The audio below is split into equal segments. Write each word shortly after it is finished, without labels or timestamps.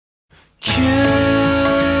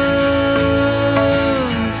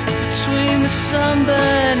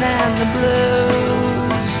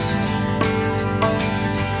blues.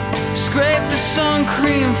 Scrape the sun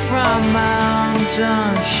cream from my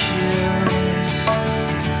undone shoes.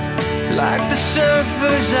 Like the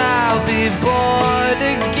surfers, I'll be bored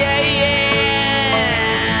again.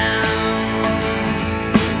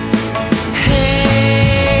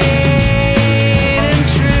 Hate and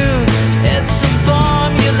truth, it's a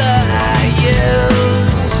formula I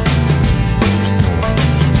use.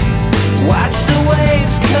 Watch the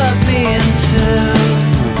waves cut me in two.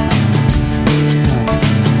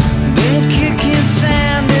 Been kicking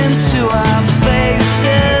sand into our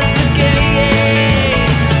faces again.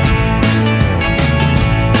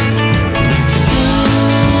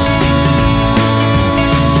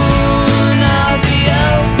 Soon I'll be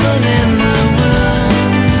opening the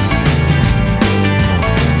wounds.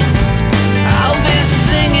 I'll be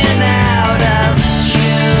singing out of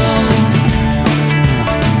tune.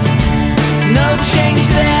 No change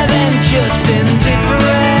there, then just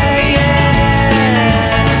indifferent.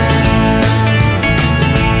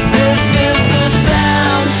 This is the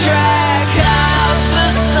soundtrack of the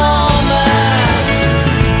summer.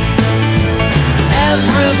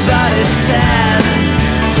 Everybody sad,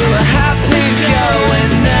 we're happy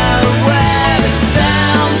going nowhere. The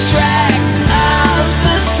soundtrack of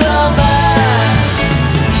the summer.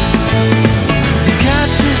 You got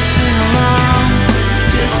to sing along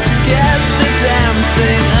just to get the damn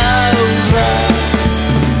thing over.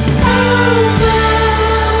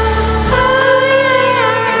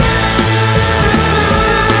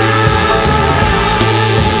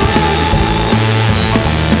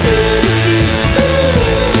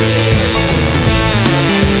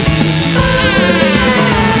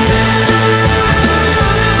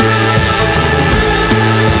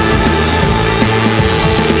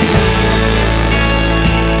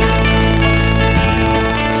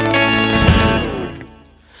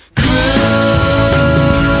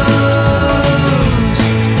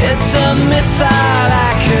 It's a missile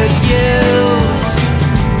I could use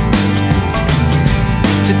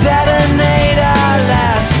to detonate our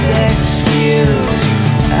last excuse.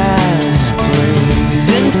 As breeze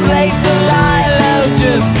inflate the lilo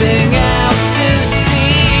drifting out to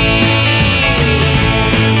sea.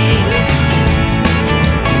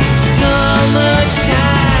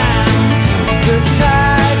 Summertime, the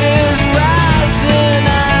tide is rising.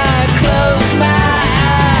 I close my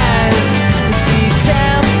eyes and see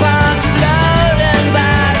tampons floating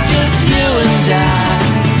by, just you and I.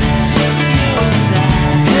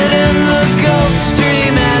 Hitting the Gulf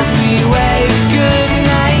Stream as we wave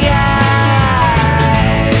goodnight.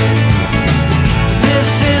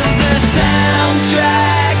 This is the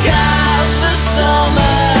soundtrack of the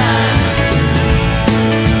summer.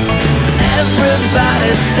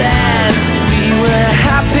 Everybody said we were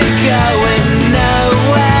happy going